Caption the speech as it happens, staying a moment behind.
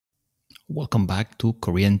Welcome back to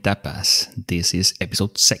Korean Tapas. This is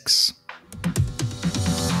episode 6.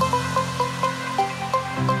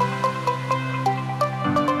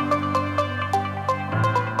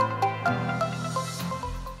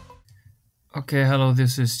 Okay, hello,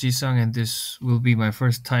 this is Jisang, and this will be my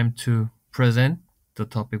first time to present the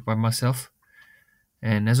topic by myself.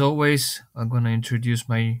 And as always, I'm going to introduce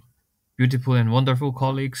my beautiful and wonderful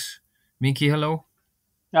colleagues. Minki, hello.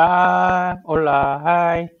 Hola,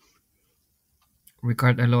 hi.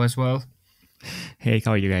 Ricard, hello as well. Hey,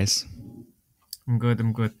 how are you guys? I'm good.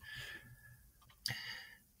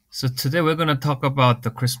 So today we're going to talk about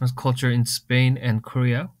the Christmas culture in Spain and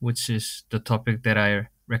Korea, which is the topic that I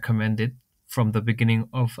recommended from the beginning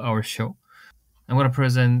of our show. I'm going to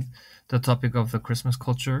present the topic of the Christmas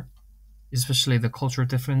culture, especially the cultural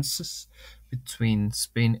differences between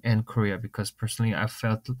Spain and Korea, because personally I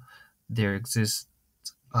felt there exists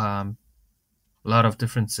a lot of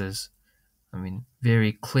differences. I mean,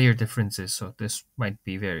 very clear differences. So this might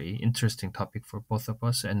be a very interesting topic for both of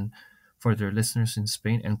us and for their listeners in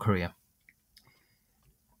Spain and Korea.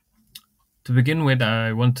 To begin with,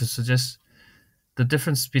 I want to suggest the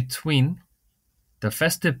difference between the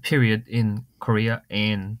festive period in Korea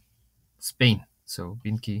and Spain. So,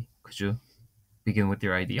 Binki, could you begin with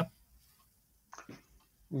your idea?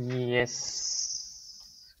 Yes.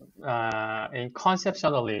 In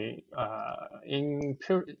conceptually,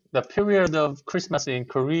 the period of Christmas in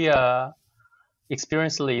Korea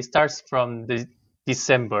experientially starts from the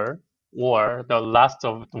December or the last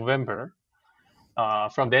of November.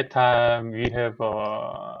 From that time, we have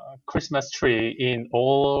a Christmas tree in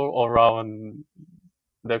all around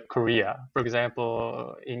the Korea. For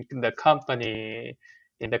example, in the company,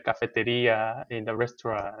 in the cafeteria, in the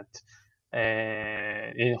restaurant,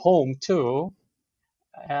 and in home too.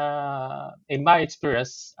 In my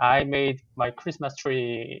experience, I made my Christmas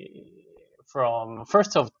tree from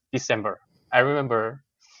 1st of December. I remember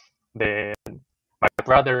that my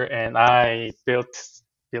brother and I built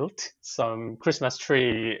some Christmas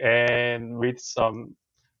tree and with some,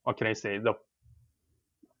 what can I say, the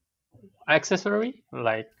accessory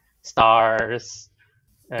like stars,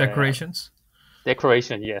 Decorations?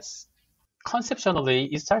 decoration, yes. Conceptually,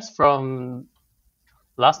 it starts from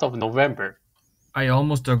last of November. I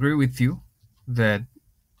almost agree with you that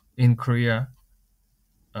in Korea,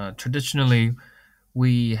 traditionally,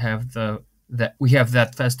 we have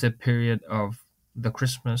that festive period of the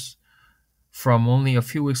Christmas from only a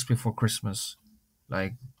few weeks before Christmas,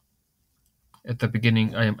 like at the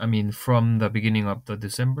beginning. I mean, from the beginning of the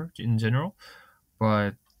December in general.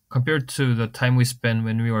 But compared to the time we spent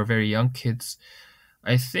when we were very young kids,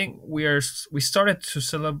 I think we started to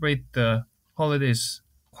celebrate the holidays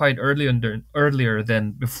quite earlier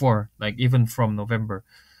than before, like even from November.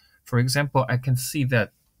 For example, I can see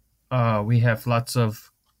that we have lots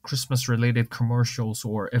of Christmas related commercials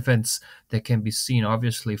or events that can be seen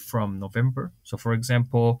obviously from November. So, for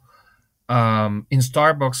example, in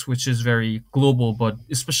Starbucks, which is very global but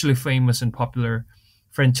especially famous and popular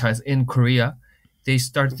franchise in Korea, they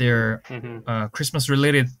start their Christmas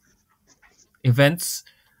related events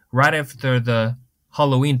right after the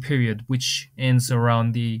Halloween period, which ends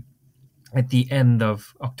at the end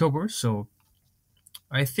of October. So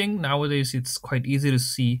I think nowadays it's quite easy to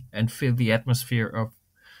see and feel the atmosphere of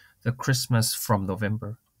the Christmas from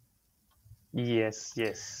November.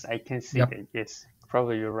 Yes, I can see Yep. that. Yes,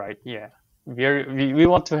 probably you're right. Yeah, we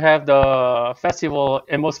want to have the festival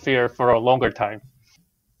atmosphere for a longer time.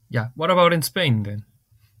 Yeah. What about in Spain then?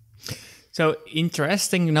 So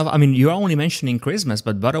interesting enough. I mean, you're only mentioning Christmas,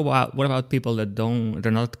 but what about people that they're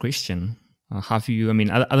not Christian? Have you? I mean,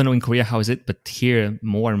 I don't know in Korea how is it, but here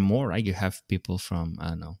more and more, right? You have people from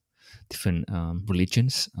I don't know different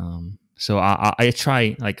religions. So I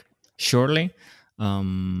try like surely.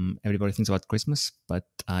 Everybody thinks about Christmas, but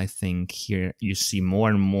I think here you see more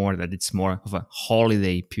and more that it's more of a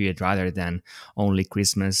holiday period rather than only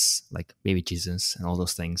Christmas, like baby Jesus and all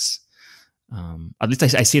those things. At least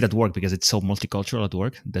I see it at work because it's so multicultural at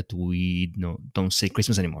work that we don't say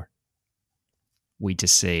Christmas anymore. We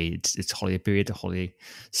just say it's holiday period, holiday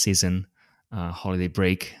season, holiday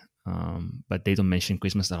break, but they don't mention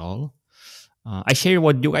Christmas at all. I share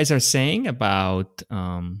what you guys are saying about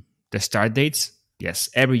the start dates. Yes,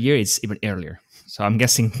 every year it's even earlier. So I'm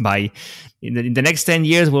guessing in the next 10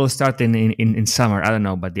 years we'll start in summer. I don't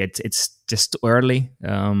know, but it's just too early.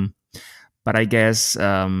 But I guess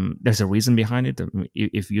there's a reason behind it.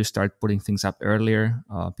 If you start putting things up earlier,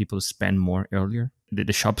 people spend more earlier.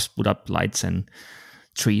 The shops put up lights and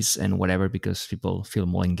trees and whatever because people feel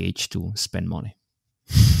more engaged to spend money.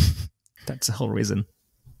 That's the whole reason.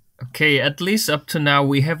 Okay, at least up to now,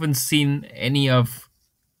 we haven't seen any of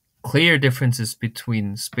clear differences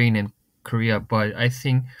between Spain and Korea. But I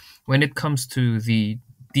think when it comes to the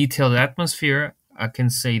detailed atmosphere, I can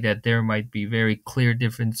say that there might be very clear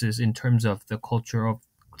differences in terms of the culture of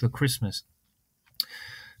the Christmas.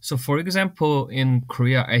 So, for example, in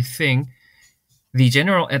Korea, I think the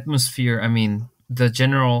general atmosphere, I mean, the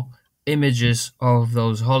general images of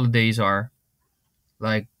those holidays are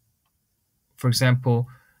like, for example,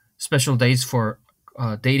 special days for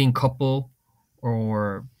dating couple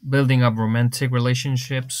or building up romantic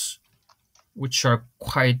relationships, which are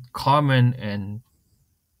quite common and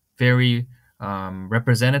very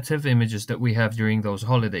representative images that we have during those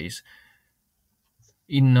holidays.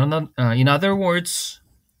 In other words,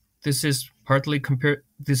 this is partly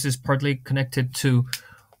connected to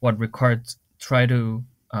what Ricard tried to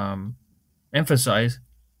emphasize,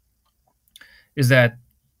 is that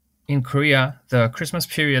in Korea, the Christmas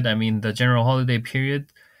period, I mean the general holiday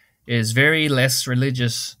period, is very less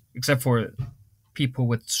religious, except for people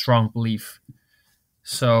with strong belief.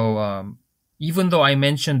 So even though I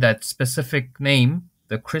mentioned that specific name,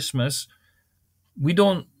 the Christmas, we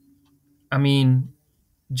don't. I mean,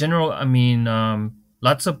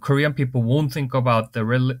 lots of Korean people won't think about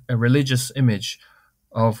the a religious image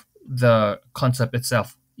of the concept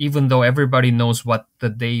itself, even though everybody knows what the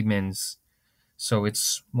day means. So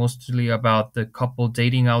it's mostly about the couple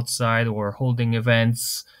dating outside or holding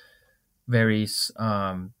events, very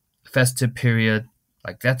festive period.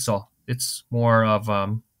 Like that's all. It's more of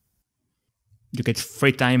You get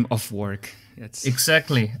free time off work. That's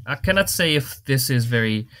exactly. I cannot say if this is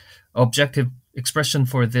very objective expression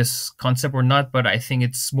for this concept or not, but I think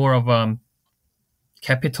it's more of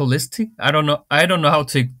capitalistic. I don't know. I don't know how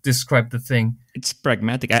to describe the thing. it's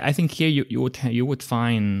pragmatic. I think here you would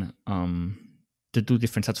find the two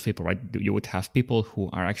different sets of people, right? You would have people who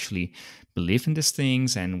are actually believe in these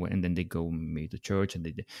things, and then they go maybe to church, and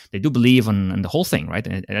they do believe on the whole thing, right?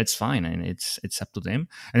 And that's fine, and it's up to them.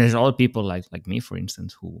 And there's other people like me, for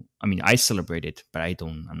instance, who, I mean, I celebrate it, but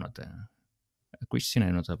I'm not a Christian,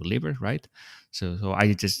 I'm not a believer, right? So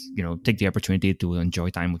I just take the opportunity to enjoy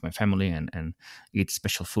time with my family and eat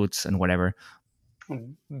special foods and whatever.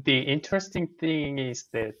 The interesting thing is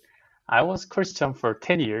that I was Christian for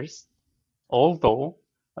 10 years, although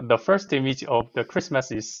the first image of the Christmas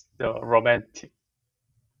is the romantic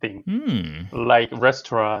thing, like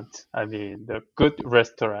restaurant, I mean, the good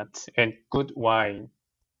restaurant and good wine,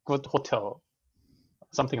 good hotel,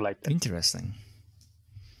 something like that. Interesting.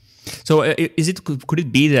 So could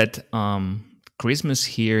it be that Christmas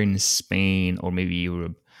here in Spain or maybe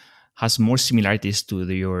Europe has more similarities to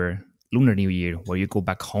your Lunar New Year, where you go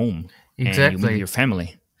back home and you meet Exactly. your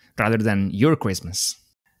family, rather than your Christmas?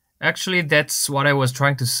 Actually, that's what I was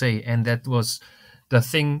trying to say, and that was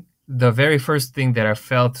the very first thing that I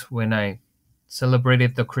felt when I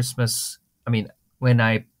celebrated the Christmas. I mean, when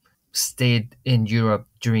I stayed in Europe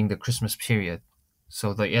during the Christmas period.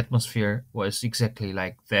 So the atmosphere was exactly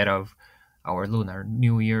like that of our Lunar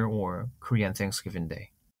New Year or Korean Thanksgiving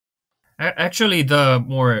Day. Actually, the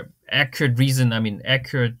more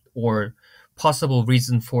accurate or possible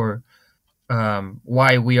reason for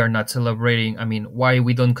why we are not celebrating, why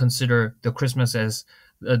we don't consider the Christmas as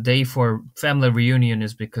a day for family reunion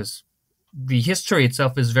is because the history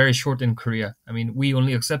itself is very short in Korea. I mean, we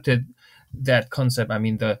only accepted that concept,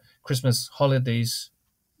 the Christmas holidays,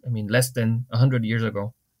 less than 100 years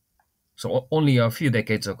ago. So only a few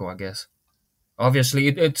decades ago, I guess. Obviously,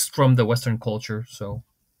 it's from the Western culture. So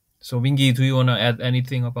Mingi, do you want to add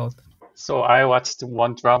anything about? So I watched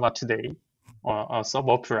one drama today, a soap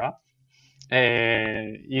opera,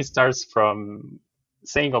 and it starts from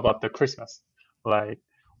saying about the Christmas. Like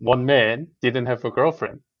one man didn't have a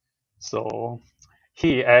girlfriend, so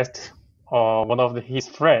he asked one of his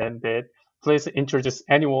friend that please introduce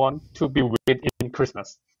anyone to be with in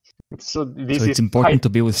Christmas. So So this it's is important quite to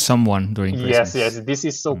be with someone during yes, Christmas. yes. This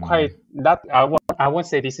is so quite not. I won't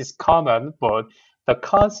say this is common, but the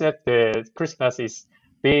concept that Christmas is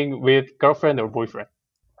being with girlfriend or boyfriend.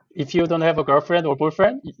 If you don't have a girlfriend or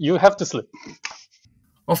boyfriend, you have to sleep.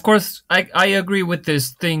 Of course, I agree with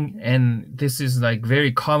this thing, and this is like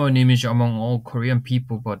very common image among all Korean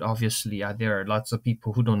people. But obviously, there are lots of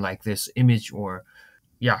people who don't like this image, or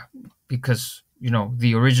because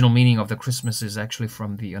the original meaning of the Christmas is actually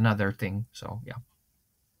from the another thing. So yeah.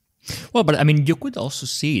 Well, but I mean, you could also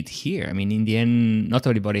see it here. I mean, in the end, not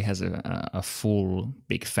everybody has a full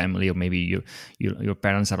big family, or maybe your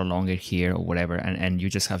parents are no longer here or whatever, and you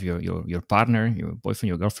just have your partner, your boyfriend,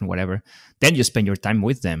 your girlfriend, whatever. Then you spend your time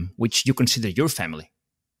with them, which you consider your family,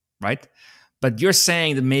 right? But you're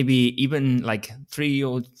saying that maybe even like 3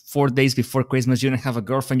 or 4 days before Christmas, you don't have a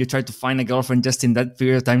girlfriend. You try to find a girlfriend just in that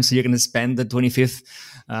period of time, so you're going to spend the 25th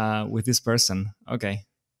with this person. Okay,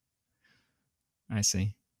 I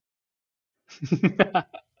see.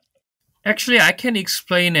 Actually, I can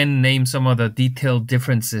explain and name some of the detailed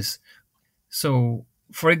differences. So,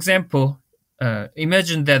 for example,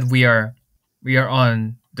 imagine that we are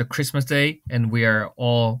on the Christmas day and we are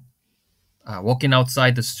all walking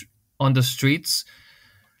outside on the streets.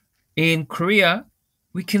 In Korea,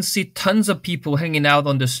 we can see tons of people hanging out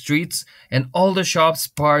on the streets, and all the shops,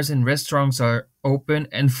 bars, and restaurants are open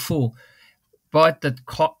and full. But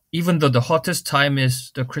even though the hottest time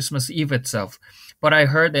is the Christmas Eve itself. But I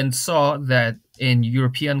heard and saw that in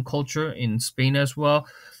European culture, in Spain as well,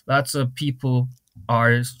 lots of people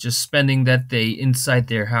are just spending that day inside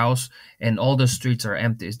their house and all the streets are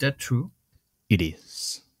empty. Is that true? It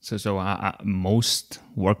is. So most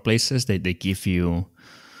workplaces they give you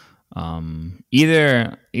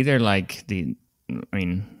either like I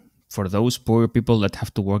mean, for those poor people that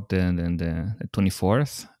have to work the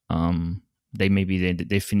 24th,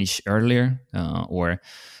 they finish earlier, or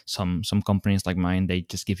some companies like mine, they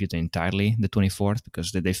just give you entirely the 24th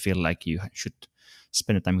because they feel like you should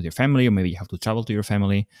spend the time with your family, or maybe you have to travel to your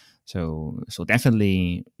family. So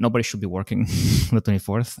definitely nobody should be working on the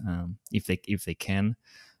 24th if they can.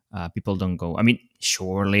 People don't go. I mean,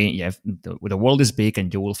 surely, yeah, the world is big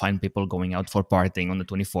and you will find people going out for partying on the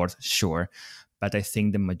 24th, sure. But I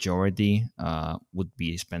think the majority would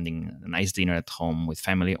be spending a nice dinner at home with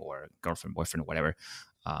family or girlfriend, boyfriend, whatever.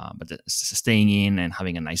 But staying in and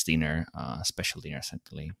having a nice dinner, special dinner,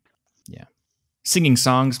 certainly. Yeah. Singing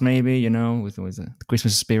songs, maybe, with the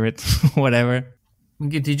Christmas spirit, whatever.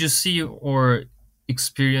 Did you see or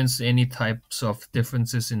experience any types of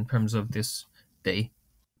differences in terms of this day?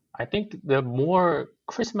 I think the more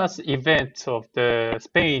Christmas event of the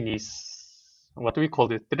Spain is what do we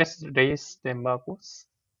call it? Tres Reyes de Magos.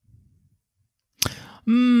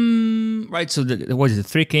 Right. So what is it?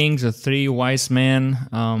 Three kings or three wise men.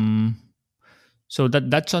 So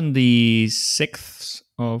that's on the 6th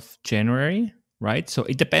of January, right? So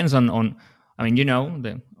it depends on. I mean,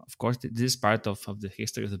 of course, this is part of the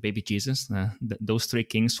history of the baby Jesus. Those three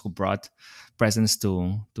kings who brought presents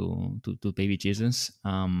to baby Jesus.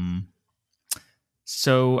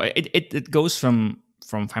 So it goes from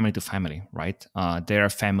family to family, right? There are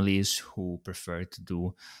families who prefer to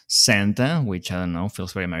do Santa, which I don't know,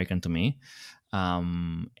 feels very American to me.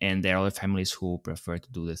 And there are other families who prefer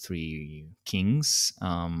to do the three kings.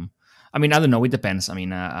 I mean, I don't know. It depends. I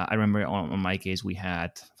mean, I remember on my case, we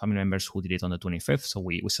had family members who did it on the 25th. So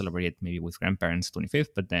we celebrated maybe with grandparents 25th,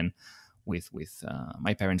 but then with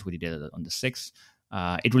my parents, we did it on the 6th.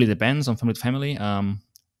 It really depends on family to family.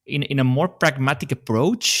 In a more pragmatic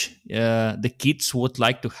approach, the kids would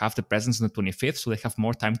like to have the presents on the 25th, so they have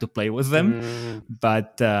more time to play with them.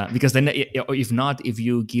 But because then, if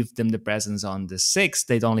you give them the presents on the 6th,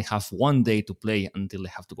 they'd only have one day to play until they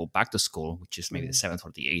have to go back to school, which is maybe the 7th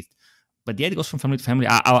or the 8th. But yeah, it goes from family to family.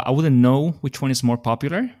 I wouldn't know which one is more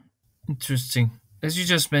popular. Interesting. As you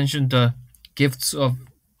just mentioned, the gifts of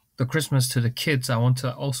the Christmas to the kids, I want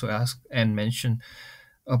to also ask and mention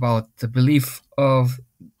about the belief of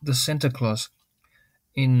the Santa Claus.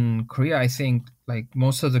 In Korea, I think like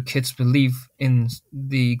most of the kids believe in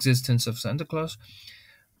the existence of Santa Claus,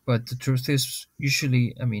 but the truth is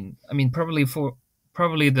usually, I mean, probably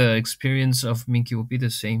the experience of Minki will be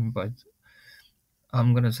the same, but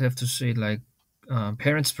I'm gonna have to say like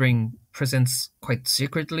parents bring presents quite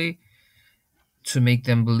secretly to make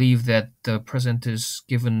them believe that the present is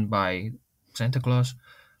given by Santa Claus,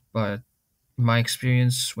 but my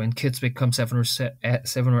experience, when kids become 7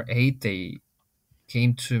 or 8, they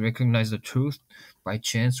came to recognize the truth by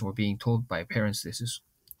chance or being told by parents. This is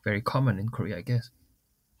very common in Korea, I guess.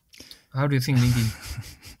 How do you think, Minki?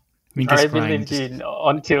 I believed in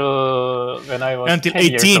until when I was until 10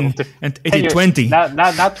 years 18 old. and 18, 20.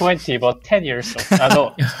 Not 20, but 10 years old.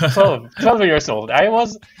 No, 12 years old. I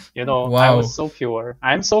was, I Wow. was so pure.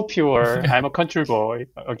 I'm so pure. I'm a country boy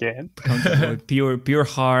again. Pure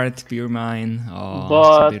heart, pure mind. Oh,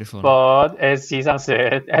 But so beautiful. but as Jisang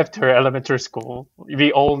said, after elementary school,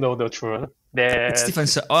 we all know the truth. It's different.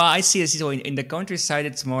 So, I see. So in the countryside,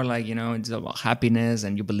 it's more like, it's about happiness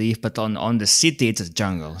and you believe. But on the city, it's a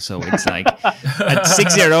jungle. So it's like at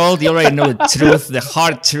 6-year-old, you already know the truth, the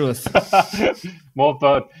hard truth.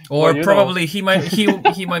 Or probably he might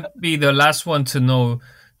be the last one to know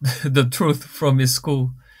the truth from his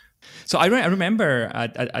school. So I remember,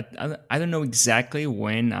 I don't know exactly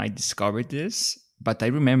when I discovered this, but I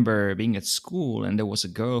remember being at school and there was a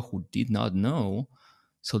girl who did not know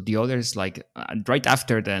So the others, like right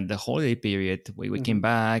after the holiday period, we came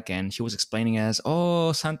back and she was explaining us,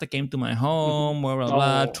 oh, Santa came to my home, blah, blah,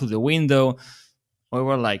 blah, Oh. through the window. We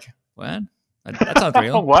were like, what? That's not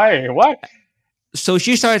real. Why? Why? So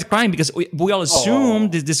she started crying because we all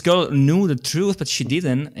assumed Oh. that this girl knew the truth, but she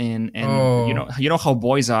didn't. And Oh. you know how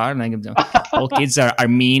boys are, like all kids are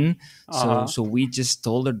mean. Uh-huh. So we just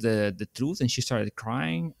told her the truth, and she started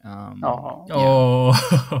crying. Oh.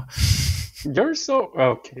 Oh. You're so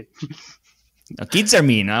okay. Kids are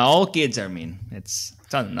mean. All kids are mean. It's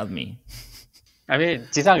not me. I mean,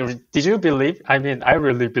 Jisang, did you believe? I mean, I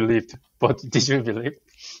really believed, but did you believe?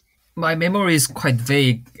 My memory is quite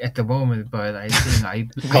vague at the moment, but I think I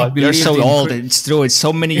God, You're believed so in old. It's true. It's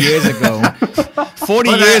so many years ago. 40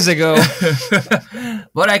 But years ago.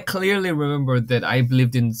 But I clearly remember that I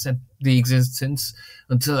believed in the existence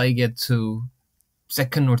until I get to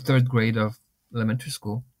second or third grade of elementary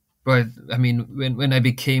school. But I mean, when I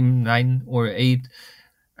became 9 or 8,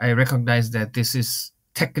 I recognized that this is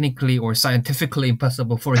technically or scientifically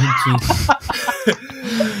impossible for him to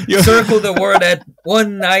circle the word at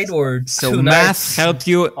one night or So two math nights. helped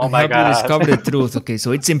you Oh my you God. discover the truth. Okay,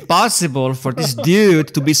 so it's impossible for this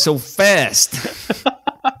dude to be so fast.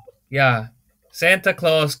 Yeah, Santa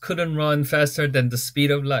Claus couldn't run faster than the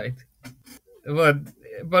speed of light.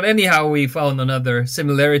 But anyhow, we found another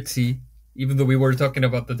similarity, even though we were talking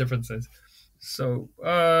about the differences. So,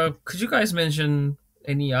 could you guys mention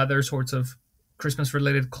any other sorts of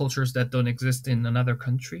Christmas-related cultures that don't exist in another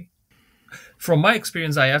country? From my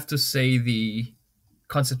experience, I have to say the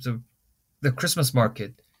concept of the Christmas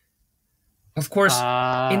market. Of course,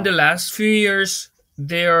 in the last few years,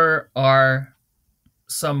 there are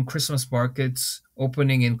some Christmas markets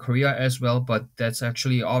opening in Korea as well, but that's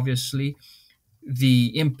actually obviously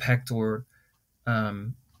the impact or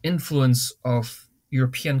influence of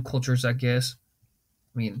European cultures, I guess.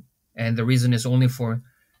 I mean, and the reason is only for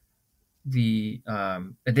the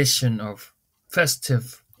addition of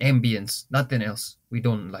festive ambience, nothing else. We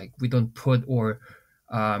don't put or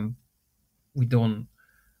we don't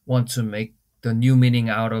want to make the new meaning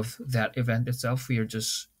out of that event itself. We are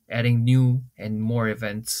just adding new and more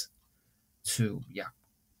events to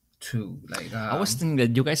like. I was thinking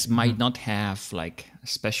that you guys might not have like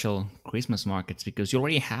special Christmas markets because you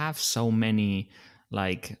already have so many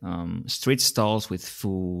like street stalls with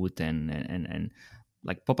food and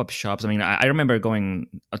like pop-up shops. I mean, I remember going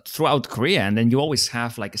throughout Korea, and then you always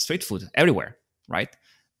have like street food everywhere, right?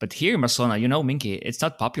 But here in Barcelona, you know, Minki, it's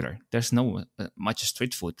not popular. There's no much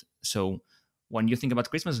street food. So when you think about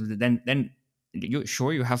Christmas, then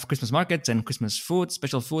you have Christmas markets and Christmas food,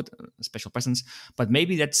 special presents. But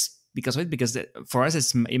maybe that's because of it. Because for us,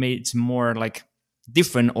 it's more like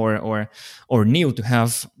different or new to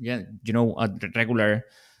have a regular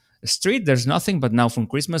street. There's nothing, but now from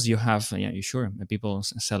Christmas you have people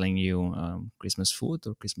selling you Christmas food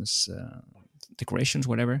or Christmas decorations,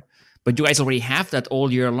 whatever. But you guys already have that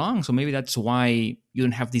all year long, so maybe that's why you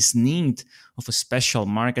don't have this need of a special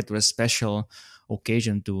market or a special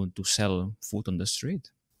occasion to sell food on the street.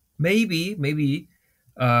 Maybe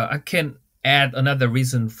I can add another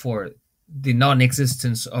reason for the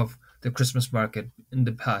non-existence of the Christmas market in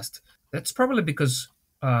the past. That's probably because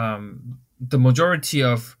the majority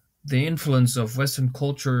of the influence of Western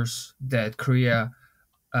cultures that Korea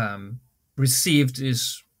received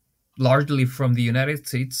is largely from the United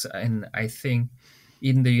States, and I think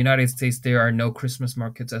in the United States there are no Christmas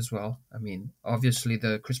markets as well. I mean, obviously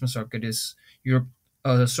the Christmas market is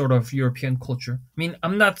a sort of European culture. I mean,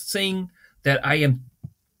 I'm not saying that I am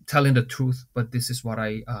telling the truth, but this is what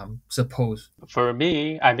I suppose. For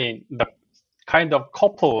me, I mean, the kind of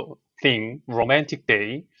couple thing, romantic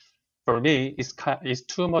day, for me is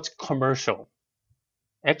too much commercial.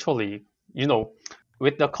 Actually,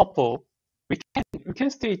 with the couple, we can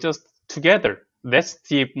stay just together. That's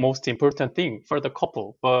the most important thing for the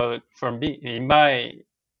couple. But for me, in my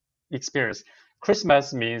experience,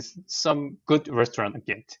 Christmas means some good restaurant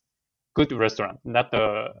again. Good restaurant, not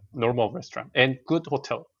the normal restaurant, and good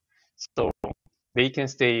hotel. So they can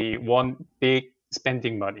stay one big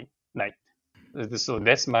spending money night. So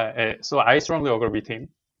that's so I strongly agree with him.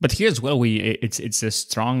 But here as well, it's a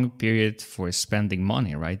strong period for spending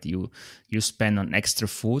money, right? You spend on extra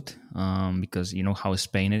food because you know how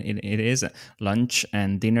Spain it is. Lunch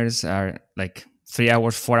and dinners are like 3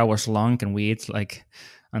 hours, 4 hours long, and we eat like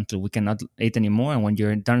until we cannot eat anymore. And when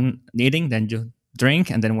you're done eating, then you drink,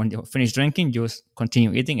 and then when you finish drinking, you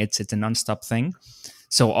continue eating. It's a non-stop thing.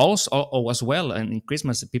 So also as well, and in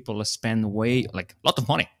Christmas, people spend like a lot of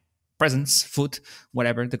money. Presents, food,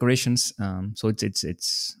 whatever, decorations. So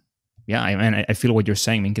it's yeah, I feel what you're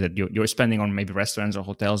saying, Minky, that you're spending on maybe restaurants or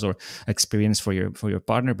hotels or experience for your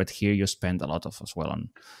partner, but here you spend a lot of as well on.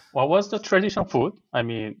 What was the traditional food? I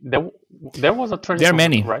mean, there was a There are traditional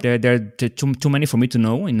many. food, right? There are too many for me to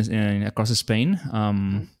know in across Spain.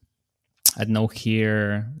 I know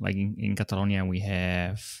here, like in Catalonia, we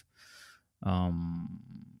have,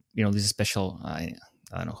 this special. I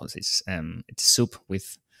don't know how to say this. It's soup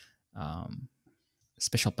with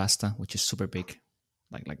special pasta, which is super big,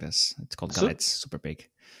 like this. It's called Soup? galettes, super big.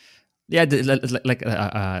 Yeah, like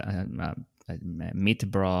meat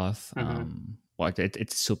broth. Well,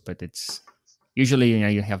 it's soup, but it's usually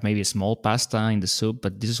you have maybe a small pasta in the soup,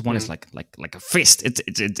 but this one is like a fist.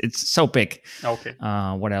 It's so big. Okay.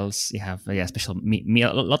 What else you have? Yeah, special meat,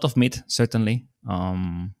 a lot of meat certainly.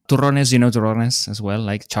 Turrones, turrones as well,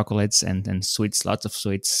 like chocolates and sweets, lots of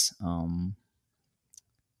sweets.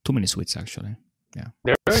 Too many sweets actually. Yeah.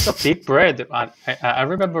 There is a big bread. I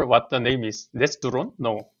remember what the name is. That's turon?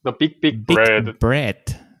 No, the big bread.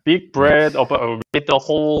 Bread. Big bread with the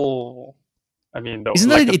whole. I mean, Isn't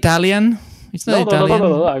that Italian? It's not Italian.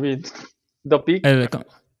 No. I mean, the big big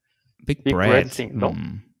bread bread thing. No,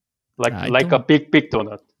 like a big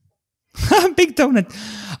donut. Big donut.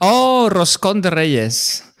 Oh, roscón de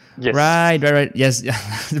reyes. Yes. Right. Yes,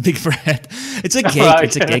 the big bread. It's a cake. Right.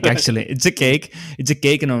 It's a cake. Actually, it's a cake. It's a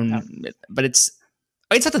cake, but it's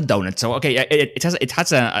not a donut. So okay, it has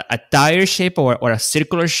a tire shape or a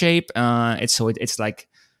circular shape. It's like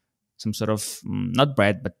some sort of not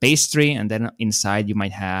bread but pastry, and then inside you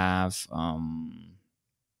might have I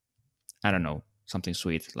don't know, something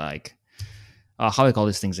sweet like how I call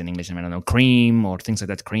these things in English. I don't know, cream or things like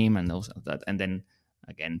that, cream and those that, and then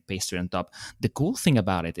again pastry on top. The cool thing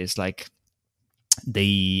about it is like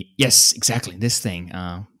yes, exactly this thing.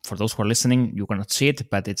 For those who are listening, you cannot see it,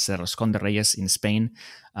 but it's roscón de reyes in Spain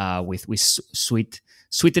with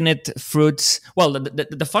sweetened fruits. Well,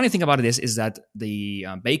 the funny thing about it is that the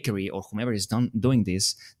bakery or whomever is doing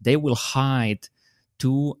this, they will hide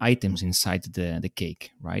two items inside the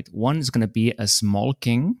cake, right? One is going to be a small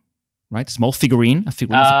king, right? A small figurine, of a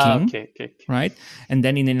king, okay. right? And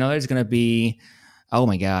then in another, it's going to be, oh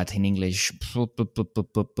my God, in English,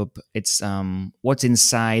 it's what's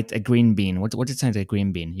inside a green bean. What's inside a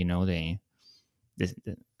green bean?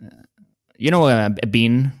 A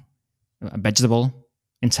bean, a vegetable.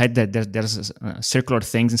 Inside that, there's circular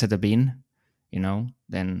things inside the bean,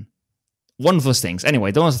 then one of those things.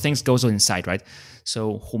 Anyway, those things goes inside, right?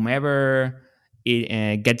 So whomever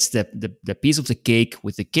gets the piece of the cake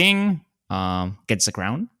with the king gets a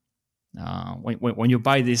crown. When you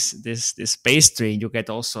buy this pastry, you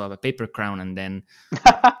get also a paper crown, and then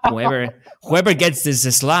whoever gets the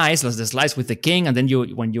slice with the king, and then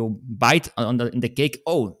when you bite in the cake,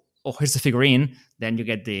 oh, here's the figurine. Then you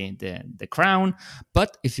get the crown.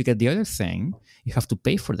 But if you get the other thing, you have to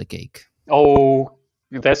pay for the cake. Oh,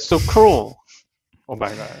 that's so cruel. Oh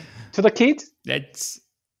my God. To the kids?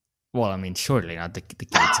 Surely not the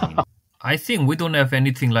kids. I think we don't have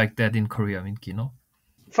anything like that in Korea, Minki, no?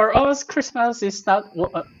 For us, Christmas is not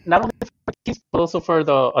only for kids, but also for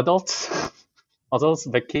the adults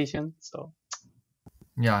vacation. So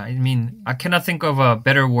yeah, I cannot think of a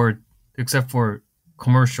better word except for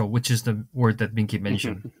commercial, which is the word that Minki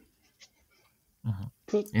mentioned.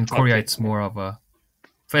 In Korea, it's more of a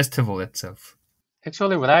festival itself.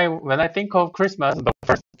 Actually, when I think of Christmas, the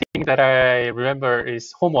first thing that I remember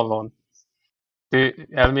is Home Alone.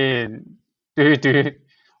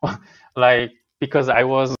 Because I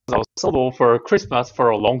was solo for Christmas for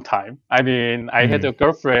a long time. I had a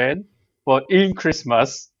girlfriend, but in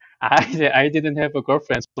Christmas, I didn't have a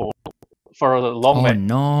girlfriend for a long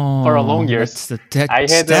years.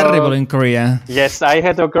 That's terrible in Korea. Yes, I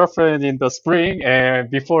had a girlfriend in the spring, and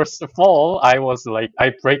before fall, I was like,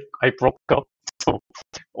 I broke up. So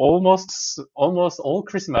almost all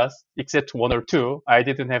Christmas, except one or two, I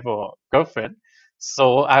didn't have a girlfriend.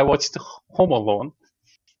 So I watched Home Alone.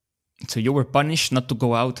 So you were punished not to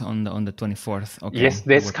go out on the 24th. Okay. Yes,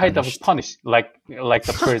 that's kind of punished, like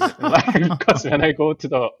the prison. Because when I go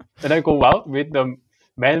out with the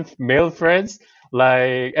male friends,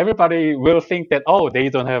 like everybody will think that they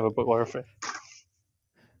don't have a boyfriend.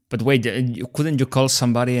 But wait, couldn't you call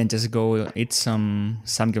somebody and just go eat some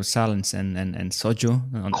samgyeopsal and soju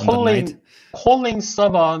on the night? Calling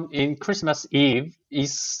someone in Christmas Eve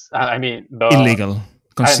is, illegal.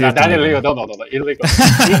 Not illegal. No, illegal.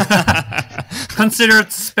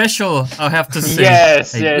 Considered special, I have to say.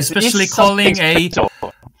 Yes. Especially calling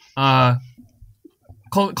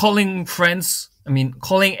calling friends.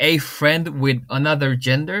 Calling a friend with another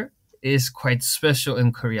gender is quite special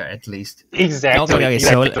in Korea, at least. Exactly. Okay,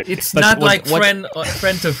 exactly. so It's but not what- like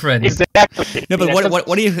friend to friend. Exactly. no, but Yeah,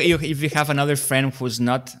 what do you if you have another friend who's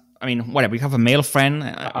not? I mean, whatever. You have a male friend,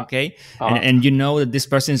 okay, and you know that this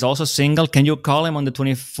person is also single. Can you call him on the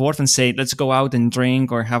 24th and say, "Let's go out and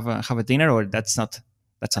drink or have a dinner"? Or that's not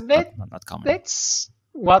not common. That's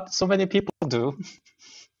what so many people do.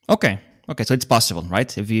 Okay, so it's possible,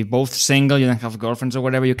 right? If you're both single, you don't have girlfriends or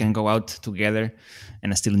whatever, you can go out together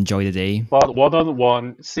and still enjoy the day. But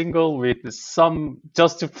one-on-one single with some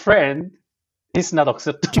just a friend is not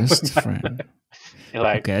acceptable. Just friend.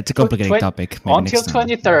 Like, Okay, it's a complicated topic. Maybe until next time.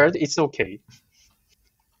 23rd, it's okay.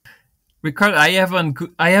 Ricard,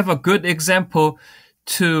 I have a good example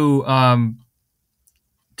to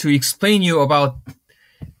explain you about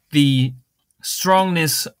the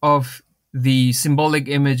strongness of the symbolic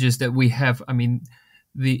images that we have. I mean,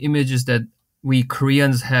 the images that we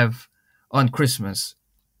Koreans have on Christmas.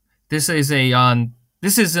 This is an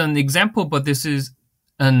example, but this is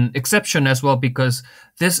an exception as well, because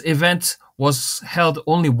this event was held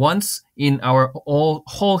only once in our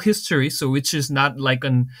whole history, so which is not like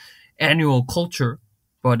an annual culture.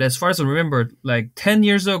 But as far as I remember, like 10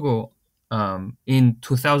 years ago, in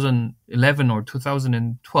 2011 or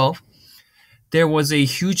 2012, there was a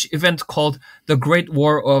huge event called the Great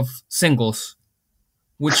War of Singles,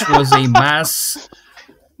 which was a mass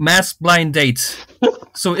blind date.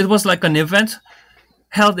 So it was like an event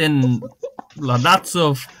held in lots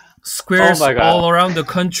of squares Oh my God. all around the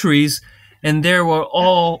countries, and there were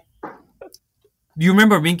all. You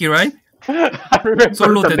remember Minki, right? I remember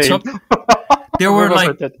Solo the 대첩? name. There were Remember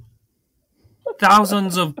like that.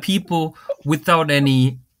 thousands of people without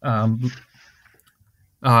any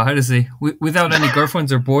how to say, without any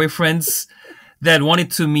girlfriends or boyfriends that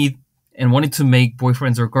wanted to meet and wanted to make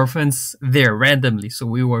boyfriends or girlfriends there randomly. So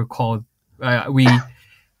we were called we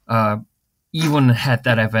even had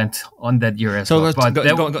that event on that year as well. But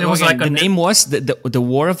there was again, like the name was the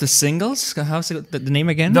War of the Singles. How's it, the name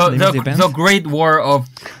again? the, name of the event? the Great War of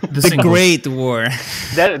the The Singles. Great War.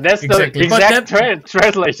 That's Exactly. the But exact that-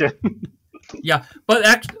 translation. Yeah,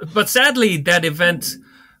 but sadly that event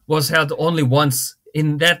was held only once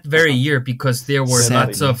in that very year, because there were Sadly.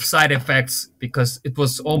 lots of side effects, because it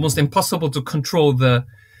was almost impossible to control the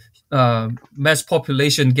mass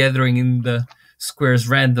population gathering in the squares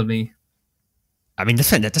randomly. I mean, that's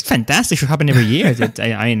fantastic. It should happen every year.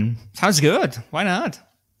 I mean, sounds good. Why not?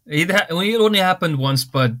 It only happened once,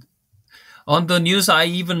 but on the news I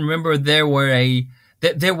even remember there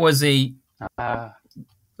was a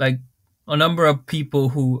like a number of people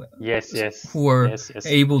who Yes. were yes.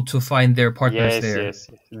 able to find their partners Yes, there. yes.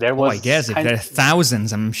 There Oh, was I guess if kind- there are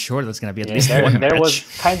thousands, I'm sure there's going to be at yeah, least there, one there match. was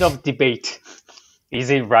kind of debate.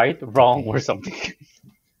 Is it right, wrong, or something?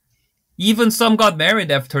 Even some got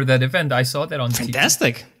married after that event. I saw that on TV.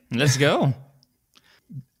 Fantastic. Let's go.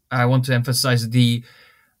 I want to emphasize the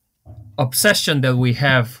obsession that we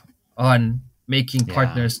have on making Yeah.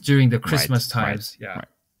 partners during the Christmas times. right, Yeah. right.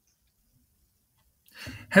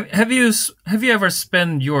 Have you ever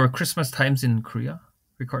spent your Christmas times in Korea,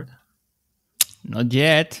 Ricard? Not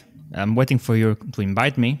yet. I'm waiting for you to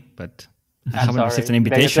invite me, but I I'm haven't sorry. received an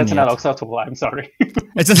invitation That's yet. not acceptable. I'm sorry.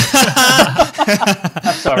 It's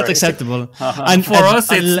I'm sorry. not acceptable. And for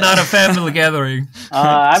us, it's not a family gathering.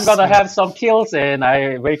 I'm gonna have some pills and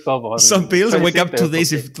I wake up on Some pills and wake up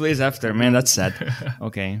 26th. 2 days after. Man, that's sad.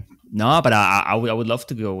 Okay. No, but I would love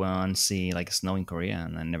to go and see like snow in Korea,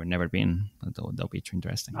 and I've never been. That'll be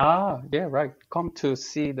interesting. Yeah, right. Come to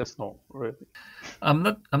see the snow. Really. I'm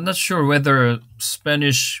not sure whether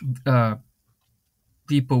Spanish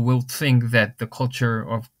people will think that the culture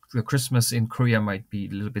of the Christmas in Korea might be a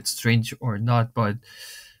little bit strange or not, but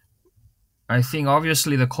I think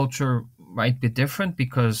obviously the culture might be different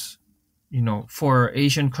because, for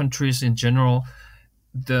Asian countries in general,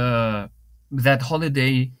 that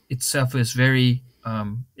holiday itself is very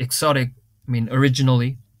exotic. I mean,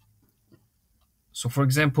 originally. So, for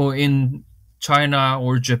example, in China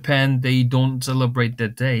or Japan, they don't celebrate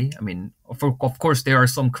that day. I mean, of course, there are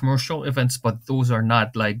some commercial events, but those are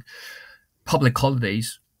not like public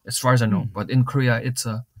holidays, as far as I know. But in Korea, it's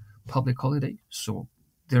a public holiday. So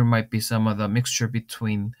there might be some of the mixture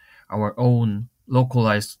between our own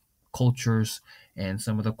localized cultures and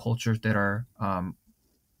some of the cultures that are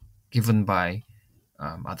given by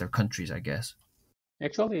other countries, I guess.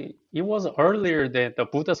 Actually, it was earlier than the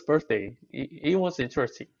Buddha's birthday. It was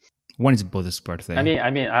interesting. When is Buddha's birthday?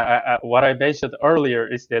 What I mentioned earlier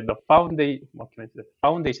is that the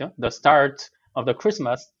foundation, the start of the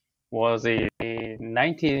Christmas was in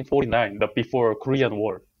 1949, the before Korean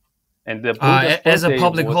War, And the Buddha's As a birthday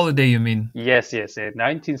public was- holiday, you mean? Yes, yes. In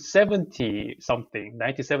 1970 something,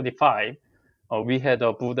 1975, we had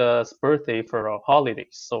a Buddha's birthday for a holiday.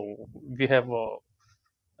 So we have a,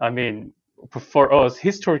 I mean, for us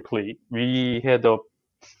historically, we had a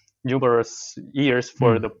numerous years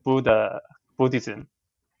for the Buddhism,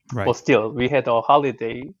 Right. but still we had a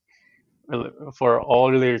holiday for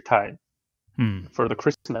earlier time for the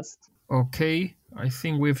Christmas. Okay, I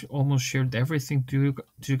think we've almost shared everything. Do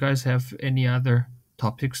you guys have any other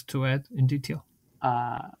topics to add in detail?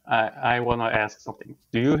 I want to ask something.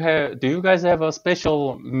 Do you guys have a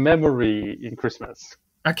special memory in Christmas?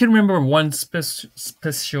 I can remember one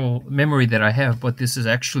special memory that I have, but this is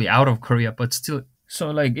actually out of Korea, but still.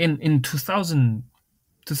 So like in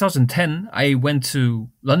 2010, I went to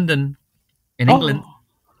London in England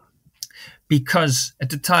because at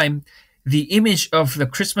the time, the image of the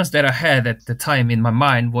Christmas that I had at the time in my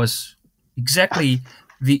mind was exactly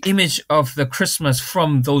the image of the Christmas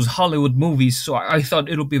from those Hollywood movies. So I thought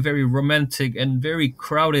it'll be very romantic and very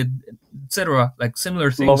crowded, etc. Like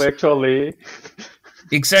similar things. Love Actually.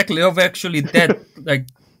 Exactly. Love Actually. That.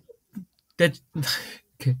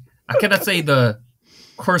 Okay. I cannot say the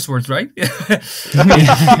curse words, right? in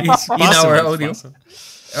our audio.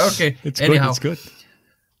 Okay. It's anyhow, good.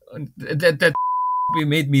 that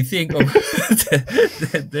made me think of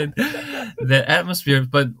the atmosphere.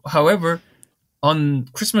 But however, on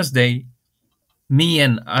Christmas Day, me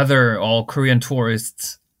and other all Korean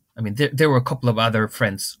tourists, I mean, there were a couple of other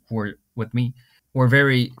friends who were with me, were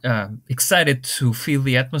very excited to feel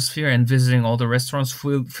the atmosphere and visiting all the restaurants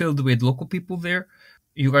filled with local people there.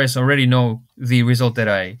 You guys already know the result that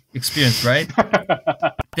I experienced, right?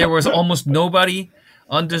 There was almost nobody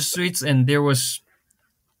on the streets, and there was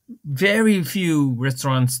very few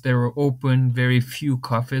restaurants that were open, very few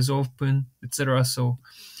cafes open, etc. So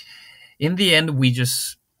in the end, we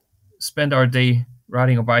just spent our day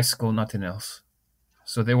riding a bicycle, nothing else.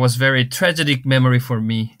 So there was very tragic memory for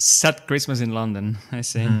me. Sad Christmas in London, I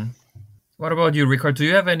say. What about you, Ricard? Do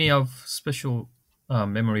you have any of special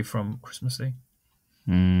memory from Christmas Day?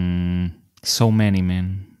 So many,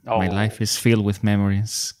 man. My life is filled with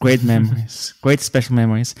memories, great memories, great special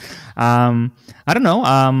memories. I don't know.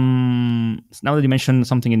 Now that you mentioned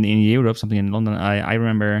something in Europe, something in London, I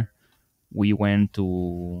remember we went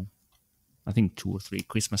to, I think, 2 or 3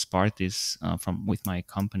 Christmas parties with my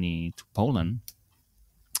company to Poland.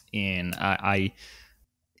 And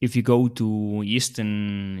if you go to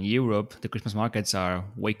Eastern Europe, the Christmas markets are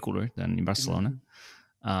way cooler than in Barcelona.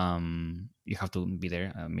 You have to be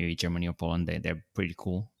there. Maybe Germany or Poland, they're pretty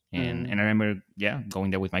cool. And I remember, going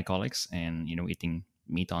there with my colleagues and eating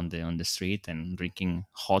meat on the street and drinking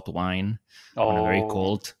hot wine on a very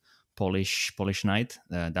cold Polish night.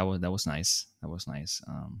 That was nice. That was nice.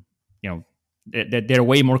 They're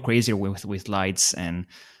way more crazier with lights and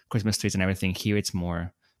Christmas trees and everything. Here it's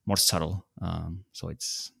more subtle. So it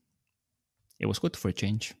was good for a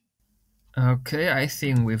change. Okay, I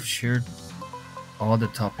think we've shared all the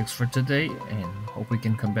topics for today and hope we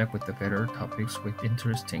can come back with the better topics with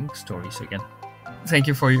interesting stories again. Thank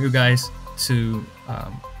you for you guys to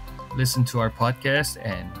listen to our podcast,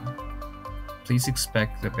 and please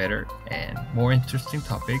expect the better and more interesting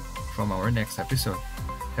topic from our next episode.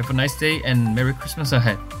 Have a nice day and Merry Christmas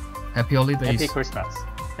ahead. Happy holidays. Happy Christmas.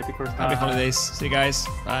 Happy holidays. See you guys.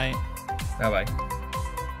 Bye. Bye-bye.